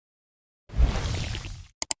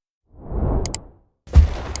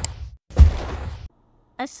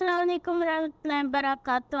Assalamualaikum warahmatullahi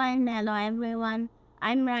wabarakatuh and hello everyone.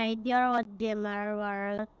 I'm Raed, your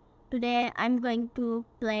Raedgamerworld. Today I'm going to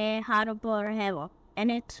play Harbor Havoc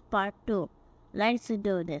and it's part 2. Let's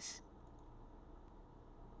do this.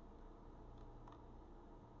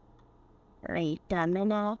 Wait a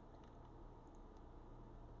minute.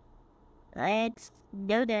 Let's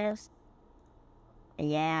do this.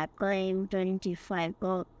 Yeah, claim 25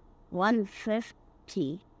 gold,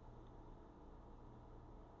 150.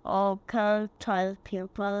 All kill 12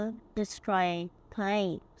 people, destroy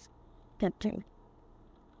planes. Captain.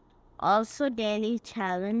 Also daily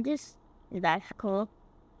challenges. That's cool.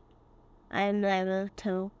 I'm level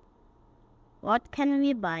 2. What can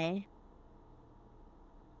we buy?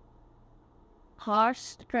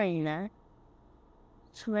 Horse trainer.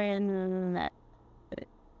 Swim.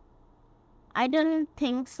 I don't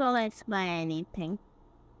think so. Let's buy anything.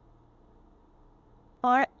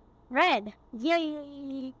 Or Raed.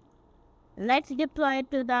 Yay! Let's deploy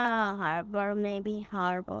to the harbor, maybe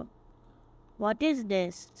harbor. What is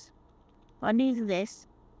this? What is this?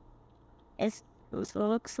 It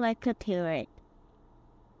looks like a turret.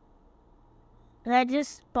 Let's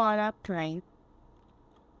just spawn a plane.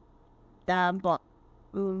 The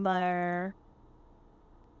bomber.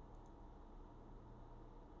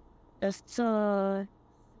 It's a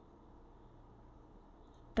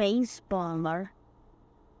space bomber.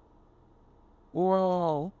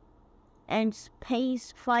 Whoa. And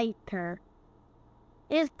space fighter.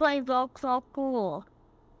 This place looks so cool.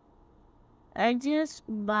 I just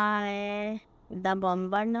buy the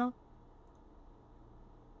bomber now.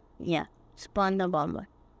 Yeah, spawn the bomber.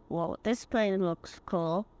 Whoa, this place looks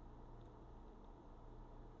cool.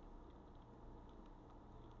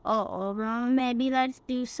 Oh, maybe let's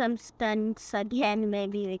do some stunts again.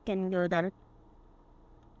 Maybe we can do that.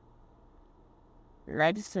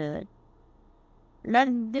 Let's do it.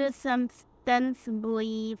 Let's do some stunts,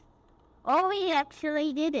 boys. Oh, we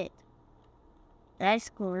actually did it. That's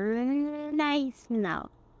cool. Nice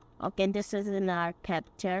now. Okay, this is in our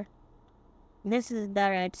capture. This is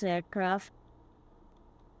the Raed's aircraft.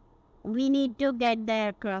 We need to get the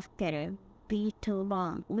aircraft carrier. Be too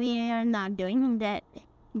long. We are not doing that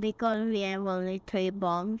because we have only 3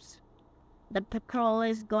 bombs. The patrol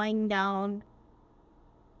is going down.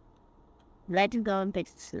 Let's go a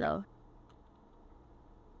bit slow.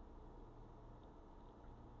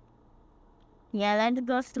 Yeah, let's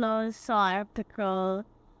go slow so our patrol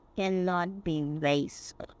cannot be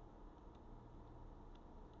wasted.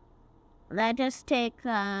 Let us take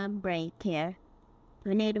a break here.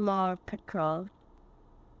 We need more patrol.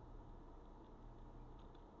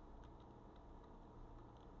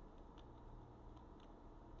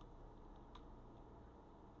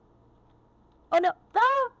 Oh no!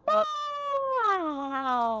 Oh, no!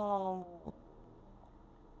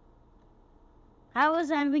 I was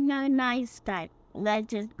having a nice time.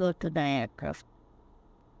 Let's just go to the aircraft.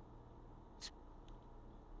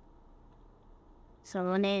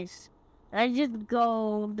 Someone is. Let's just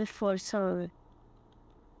go before someone.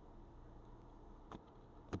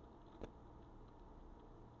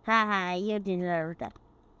 Haha, you deserve that.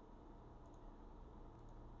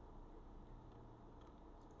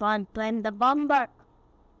 Plan the bomber.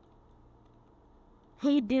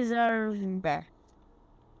 He deserves that.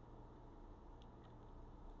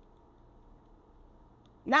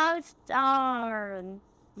 Now it's ours.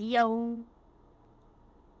 Yo.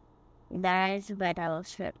 That is a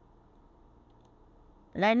battleship.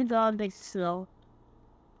 Let's go a bit slow.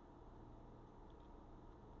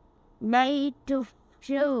 Made to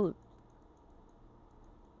shoot.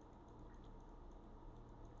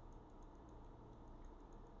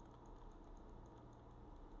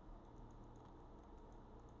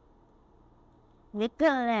 We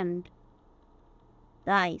kill him.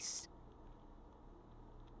 Nice.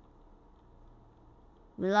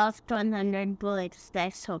 We lost 100 bullets,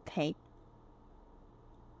 that's okay.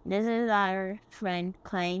 This is our friend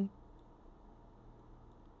Klein.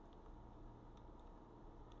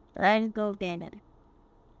 Let's go get it.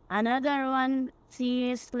 Another one,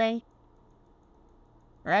 seriously.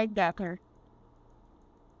 Right, Ducker.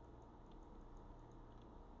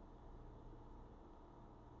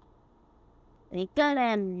 We got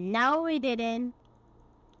him. No, we didn't.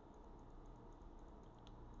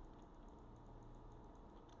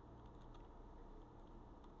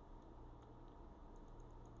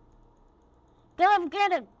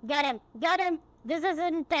 Get him. This is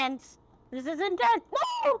intense.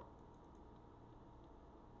 No!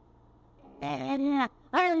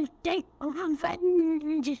 I'll take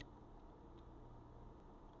revenge.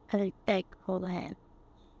 I'll take hold hand.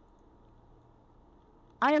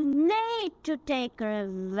 I need to take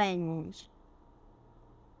revenge.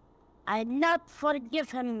 I not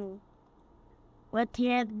forgive him what he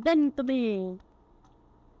has done to me.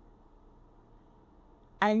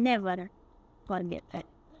 I'll never forget it.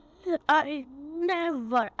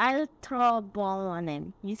 I'll throw a ball on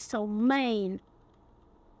him. He's so mean.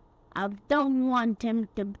 I don't want him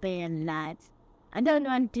to be alive. I don't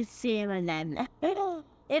want to see him alive.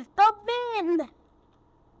 It's so mean.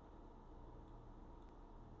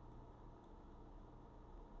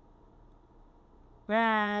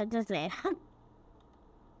 Just say.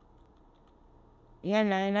 Yeah,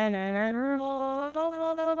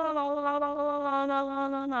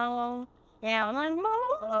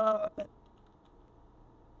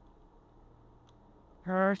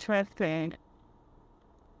 interesting.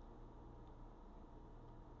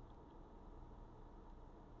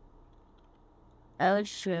 Oh,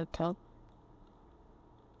 shoot. Oh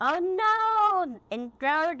no!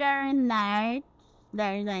 Intruder in night.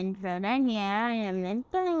 There's an intruder here. I am an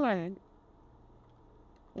intruder.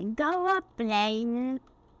 Go up, plane.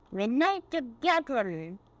 We need to get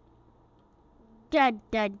one. Dead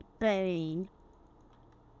pain.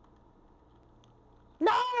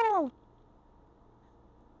 No!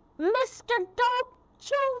 Mr. Dog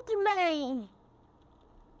killed me!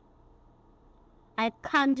 I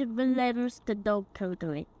can't believe Mr. Dog killed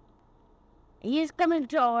me. He's coming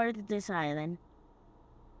towards this island.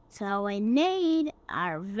 So I need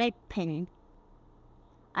our weapon.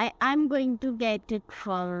 I'm going to get it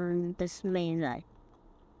from this mainland.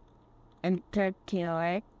 And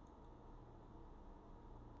Turkey,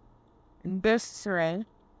 this way.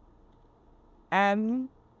 Fire!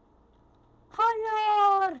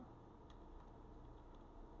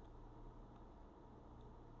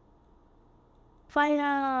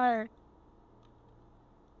 Fire!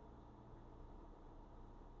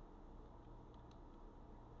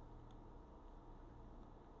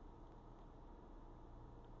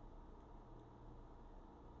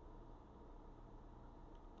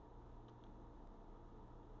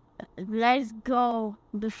 Let's go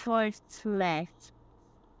before it's late.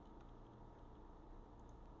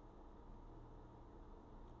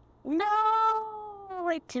 No!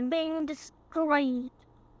 It's being destroyed.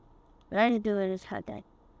 Let's do this today.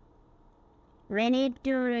 We need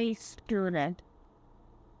to restore it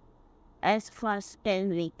as fast as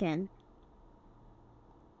we can.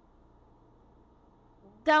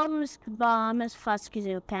 Dumpst bomb as fast as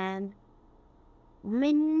you can.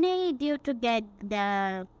 We need you to get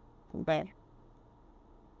there.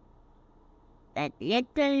 That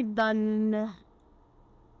little gun.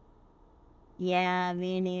 Yeah,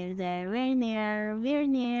 we're near there. We're near.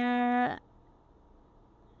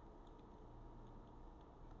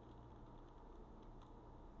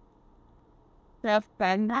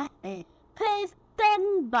 Stand by. Please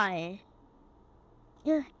stand by.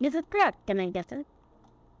 Yeah, it's a truck. Can I get it?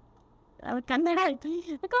 I can't help.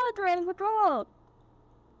 I got rail patrol.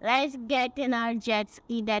 Let's get in our jet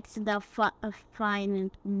ski. That's the final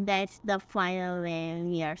way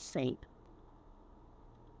we are safe.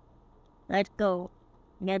 Let's go.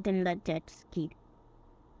 Get in the jet ski.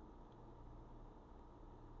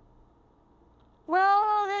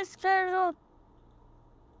 Well, this turtle.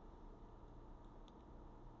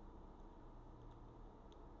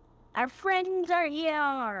 Our friends are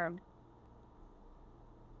here.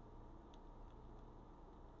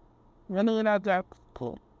 Running out of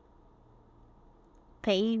pool.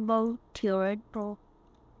 Payable turtle.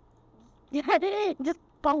 Just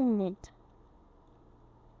bone it.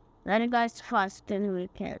 Let it go as fast as we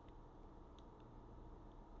can.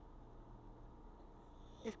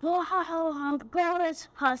 Wow, go as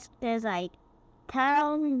fast as I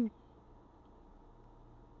can.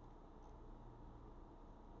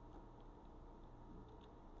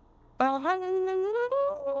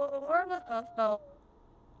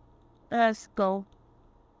 Let's go.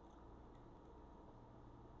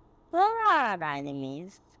 Where are our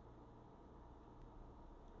enemies?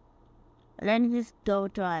 Let's just go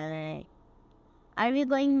to our lake. Are we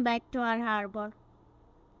going back to our harbor?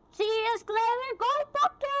 Seriously, we're going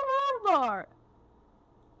back to our harbor.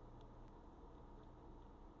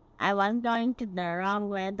 I was going to the wrong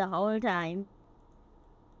way the whole time.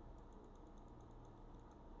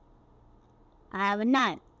 I have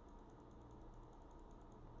not.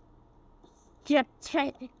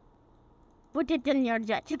 Put it in your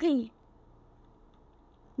jet ski.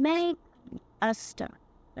 Make a star.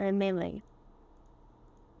 Melee.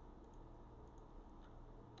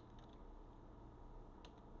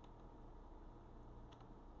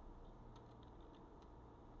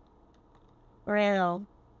 Real.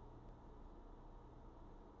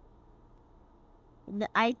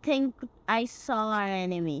 I think I saw our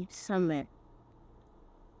enemy somewhere.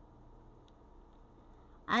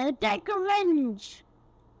 I'll take revenge.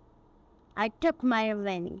 I took my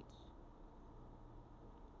revenge.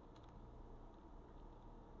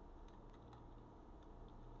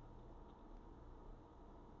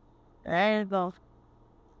 There you go.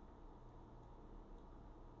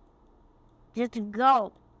 Just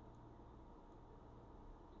go.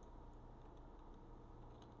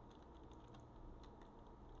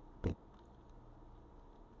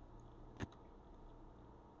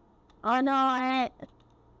 Oh no, I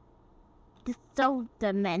so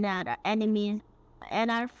the men are our enemy, and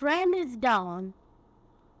our friend is down.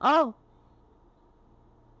 Oh.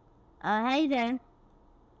 Hey there.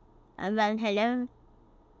 Well, hello.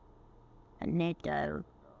 Nato.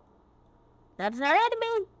 That's our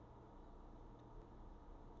enemy.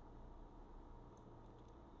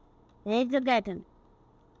 We need to get him.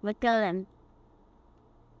 We kill him.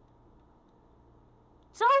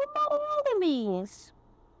 So many enemies.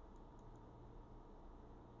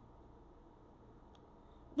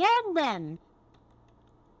 Get them.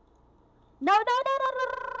 No.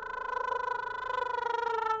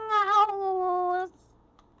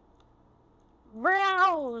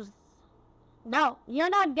 Browse. No, you're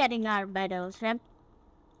not getting our battleship.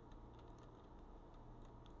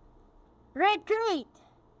 Retreat.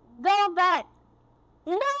 Go back.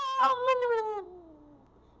 No.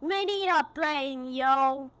 We need a plane,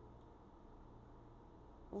 yo.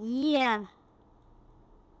 Yeah.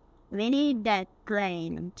 We need that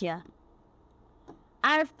plane, yeah.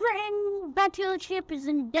 Our friend battleship is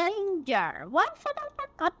in danger. What should I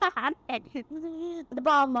got the handhead? The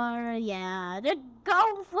bomber, yeah.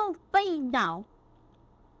 Go full speed now.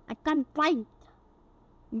 I can't fight.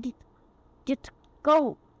 Just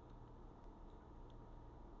go.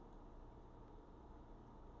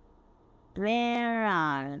 Where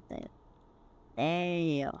are they? There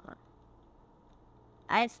you are.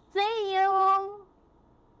 I see you.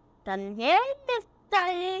 Can hear this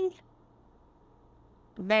thing.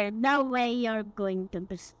 There's no way you're going to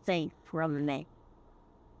be safe from me.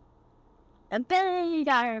 Build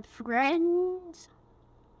our friends.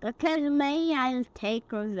 Because me, I'll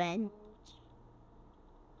take revenge.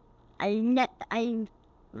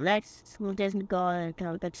 Let's just go a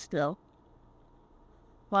little bit slow.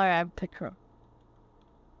 For our patrol.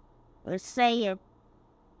 We'll say you're...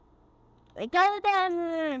 We got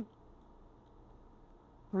them!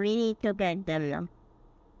 We need to get them now.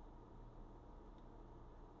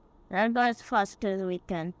 Let's go as fast as we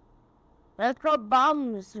can. Let's throw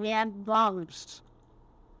bombs. We have bombs.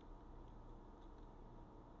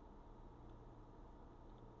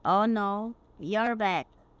 Oh no, you're back.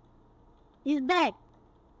 He's back.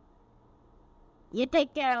 You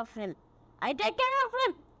take care of him. I take care of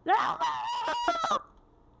him. No!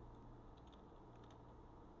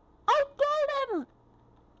 I killed him.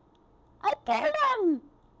 I killed him.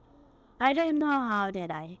 I don't know how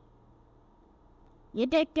did I. You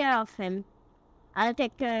take care of him. I'll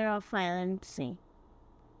take care of Island C.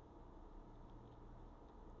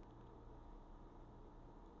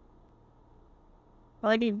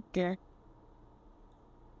 What did the...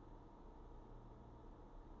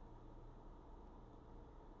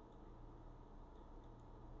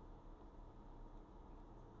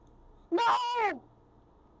 No!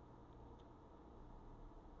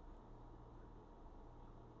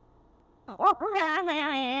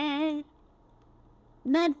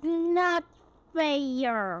 That's not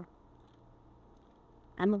fair.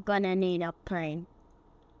 I'm gonna need a plane.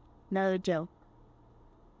 No joke.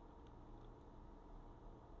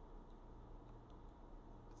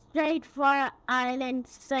 Straight for Island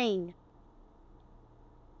C.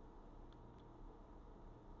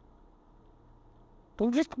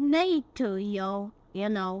 We just need to, yo. You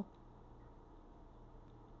know.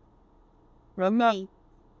 We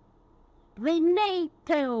need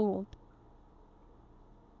to.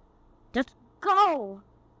 Just go.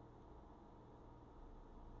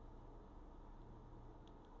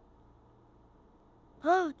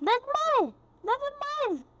 Oh, that's mine. That was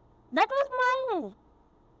mine. That was mine.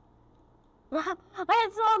 I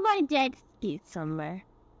saw my jet ski somewhere.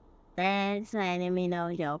 There's an enemy,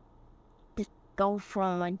 no joke. Just go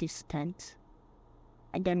from a distance.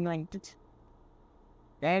 I don't want it.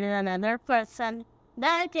 There's another person.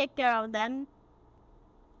 I'll take care of them.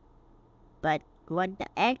 But what the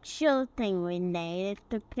actual thing we need is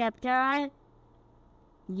to capture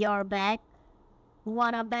your back.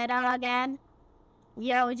 Wanna battle again?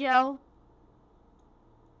 Yo, Joe?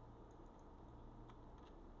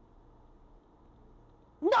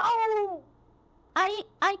 No! I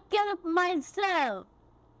killed myself.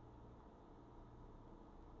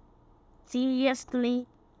 Seriously?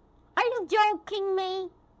 Are you joking me?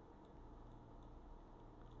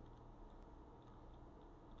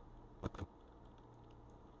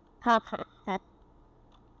 Ha ha ha.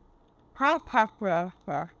 Ha ha ha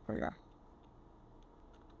ha ha.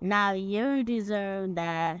 Now you deserve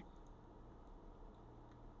that.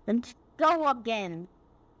 And go again.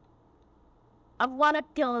 I wanna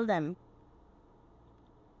kill them.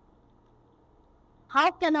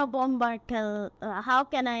 How can a bomber kill? How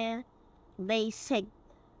can a basic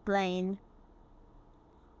plane?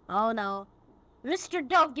 Oh no, Mr.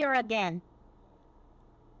 Dog, you're again.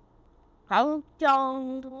 How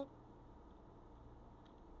don't?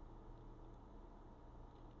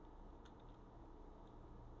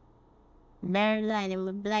 There's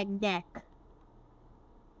a black deck.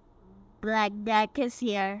 Black deck is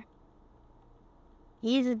here.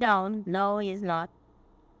 He's down. No, he's not.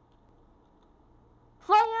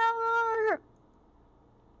 Fire!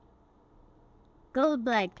 Go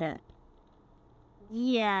black deck.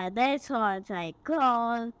 Yeah, that's what I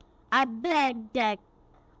call a black deck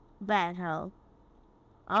battle.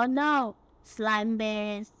 Oh no, Slime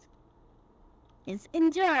Bear is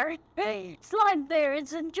injured. Hey, Slime Bear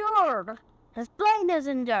is injured. His plane is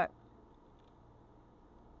injured.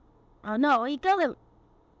 Oh no, he killed him.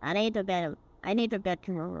 I need to get him. I need to get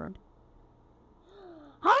him around.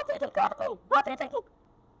 How did it go? How did it go?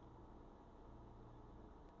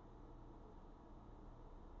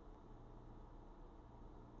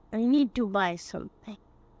 I need to buy something.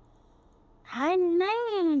 I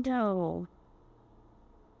need to.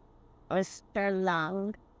 Mr.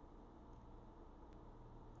 Long.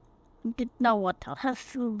 Didn't know what to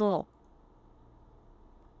do.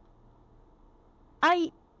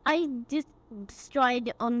 I just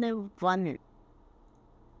destroyed only one.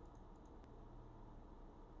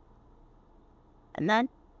 And then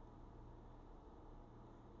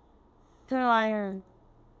iron.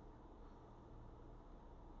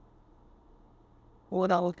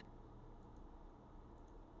 What else?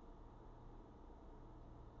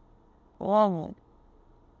 Oh.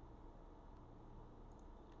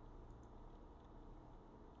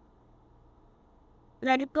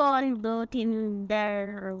 Let's go and go in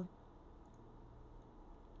there.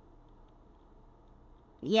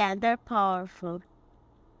 Yeah, they're powerful.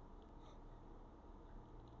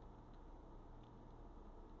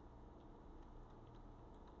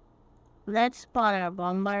 Let's spot our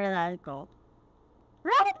bomber. Let's go.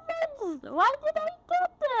 Raed, why did I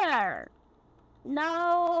get there?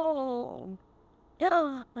 No.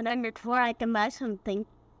 Ugh, but then before I can buy something.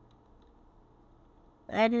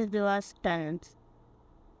 Let's do a stunt.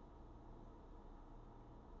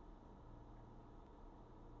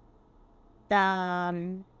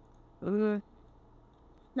 No,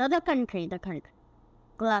 the country.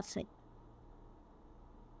 Classic.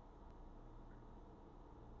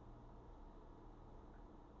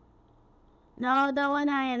 No, the one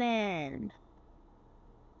island.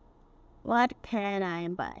 What can I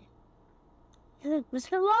buy?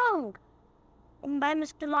 Mr. Long! Buy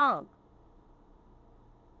Mr. Long.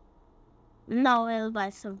 No, we'll buy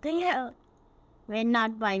something else. We're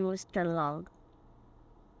not buying Mr. Long.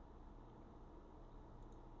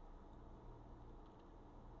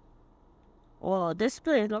 Oh, this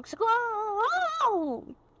place looks cool.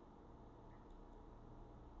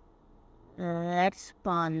 Let's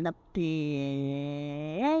spawn the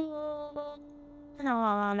plane.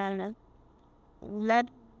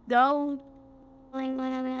 Let's go.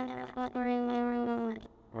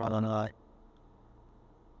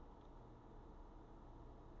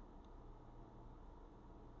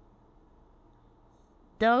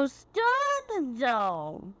 Those students,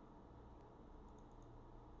 though.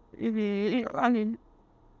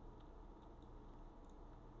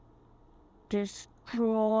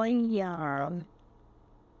 Destroyer.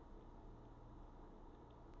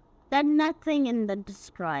 There's nothing in the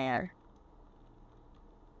destroyer.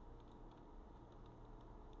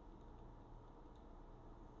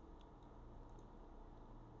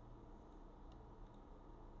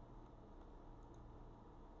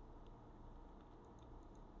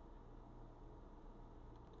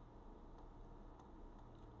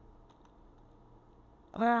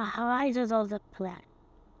 Why does all the plan?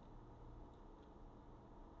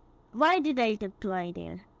 Why did I deploy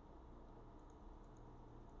there?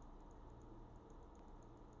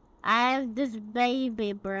 I have this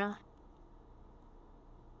baby, bruh.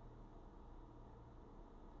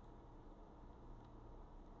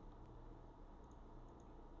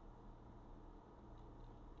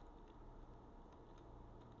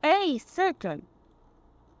 Hey, certain.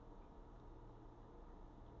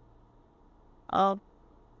 Oh.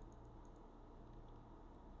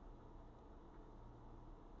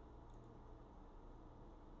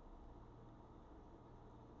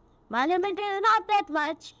 My limit is not that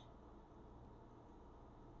much.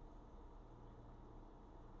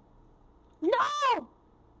 No!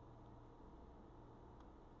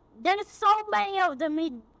 There's so many of them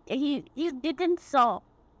you didn't saw.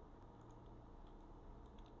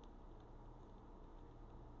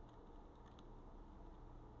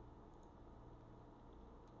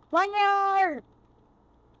 Fire!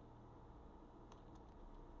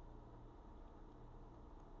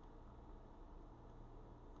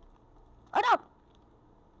 Oh no!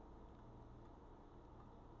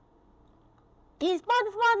 He's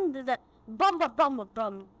one. The bum.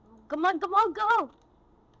 Come on, go!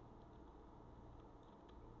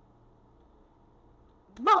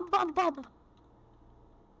 Bum.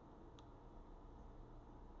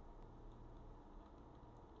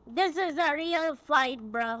 This is a real fight,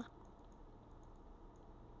 bro.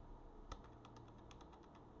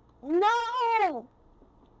 No!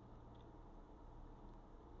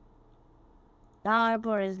 The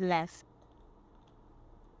harbor is left.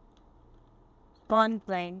 Spawn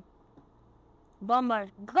plane. Bomber,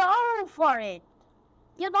 go for it!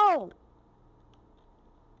 You know!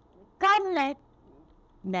 Can't let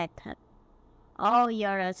that happen. Oh,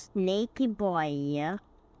 you're a snaky boy, yeah?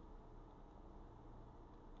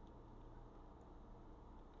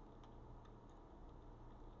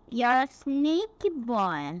 You're a sneaky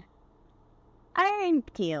boy,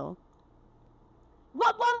 aren't you?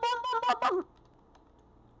 Bum.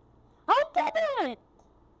 I did it!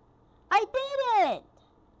 I did it!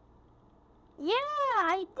 Yeah,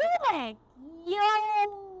 I did it!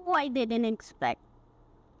 Yo, I didn't expect.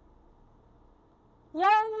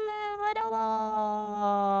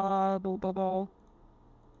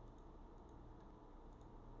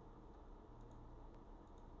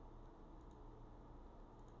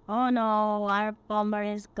 Oh no, our bomber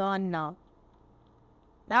is gone now.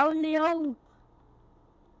 The only hope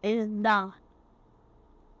is down.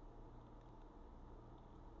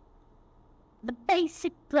 The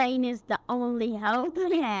basic plane is the only hope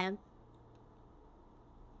we have.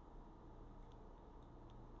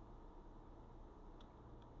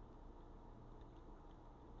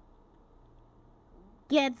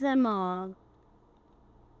 Get them all.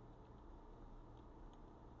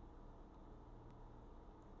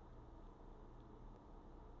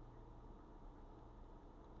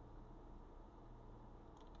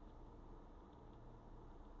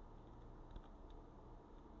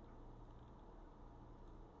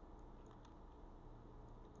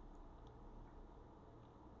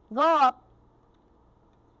 Go up.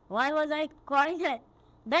 Why was I quiet?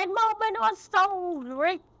 That moment was so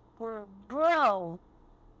rich, bro.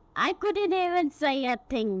 I couldn't even say a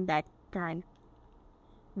thing that time.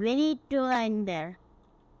 We need to land there.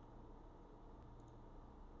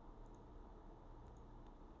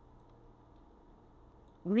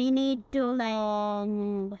 We need to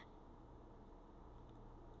land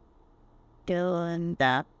to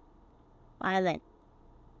the island.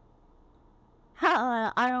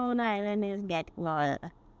 Our own island is getting lower.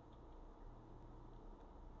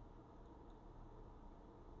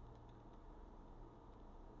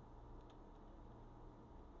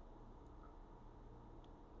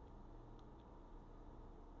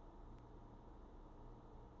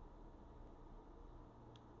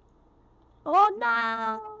 Oh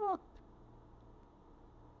no!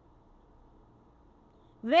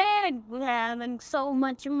 We're having so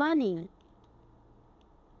much money.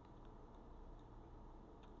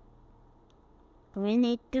 We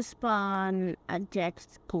need to spawn a jet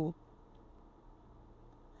ski.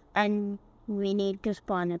 And we need to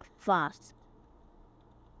spawn it fast.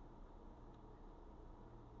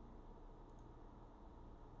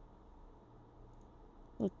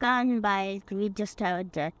 We can't buy it, we just have a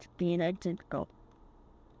jet ski, let's just go.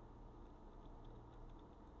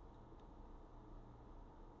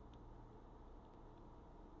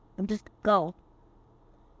 Just go.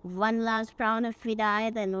 One last round, if we die,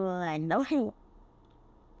 then we'll end. Okay.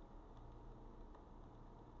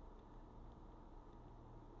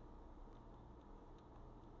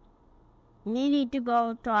 We need to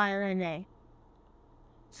go to Island A.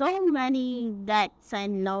 So many deaths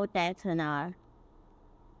and no deaths in our.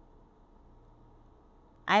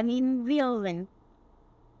 I mean, we'll win.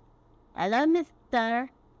 Hello, mister.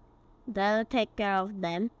 They'll take care of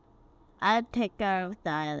them. I'll take care of the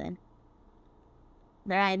island.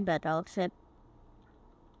 The right battleship.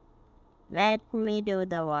 Let me do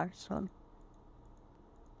the war zone.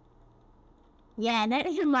 Yeah, that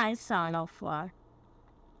is my son of war.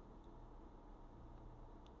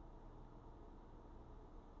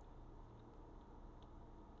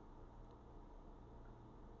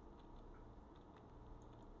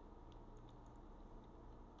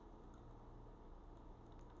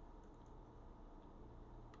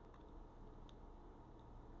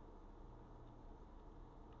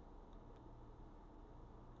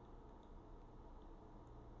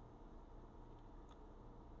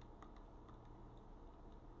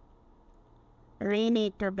 We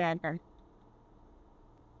need together.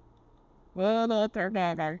 We need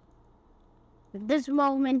together. This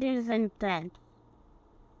moment is intense.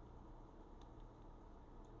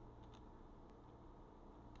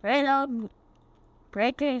 Reload.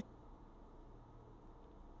 Break it.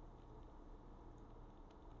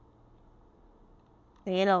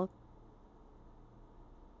 Reload.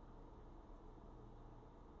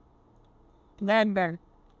 Together.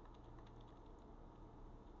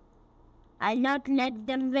 I'll not let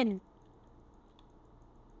them win.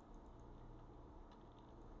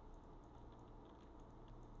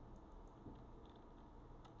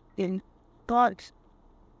 In thoughts.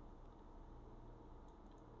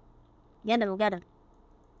 Get him, get him.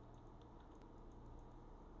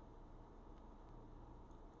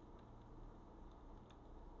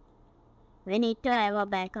 We need to have a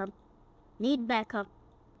backup. Need backup.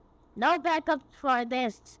 No backup for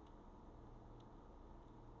this.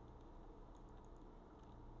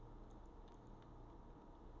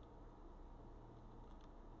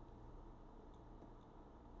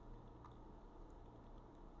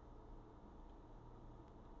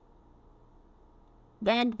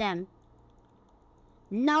 Get them.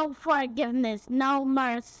 No forgiveness, no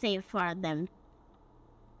mercy for them.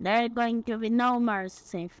 There's going to be no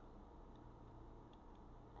mercy.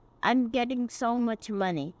 I'm getting so much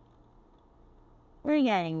money. We're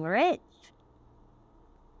getting rich.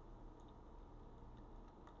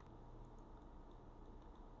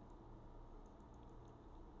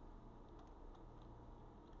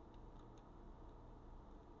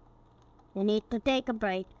 We need to take a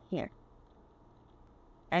break here.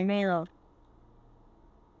 And reload.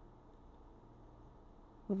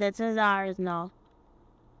 This is ours now.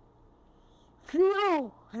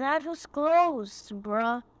 No, that was close,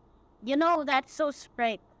 bruh. You know, that's so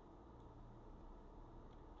straight.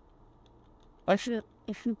 If you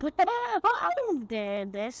put there,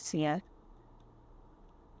 this here,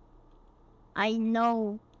 I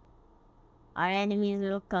know our enemies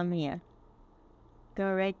will come here to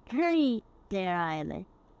retreat their island.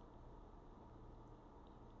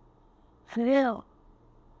 Phil.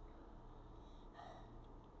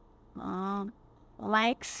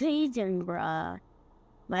 My oxygen, bruh.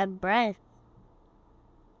 My breath.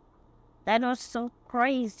 That was so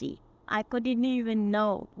crazy. I couldn't even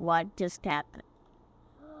know what just happened.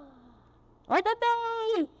 What the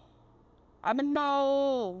thing? I don't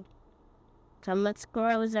know. So much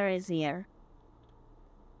closer is here.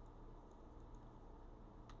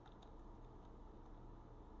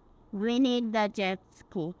 We need the jet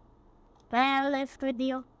ski. Can I lift with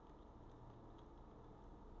you?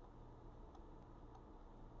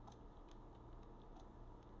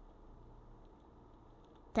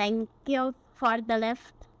 Thank you for the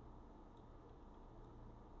lift.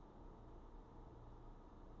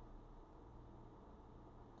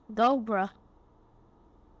 Go, bro.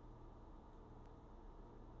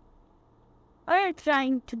 What are you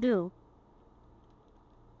trying to do?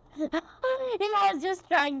 He was just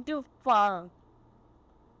trying to fall.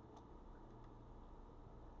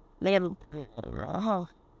 Let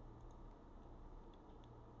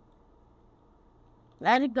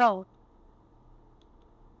it go.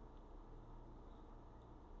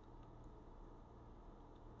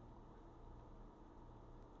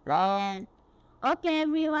 Right. Okay,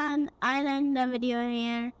 everyone, I'll end the video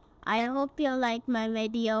here. I hope you like my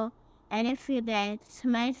video, and if you did,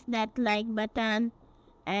 smash that like button,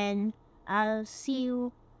 and I'll see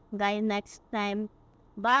you guys next time.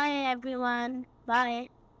 Bye, everyone. Bye.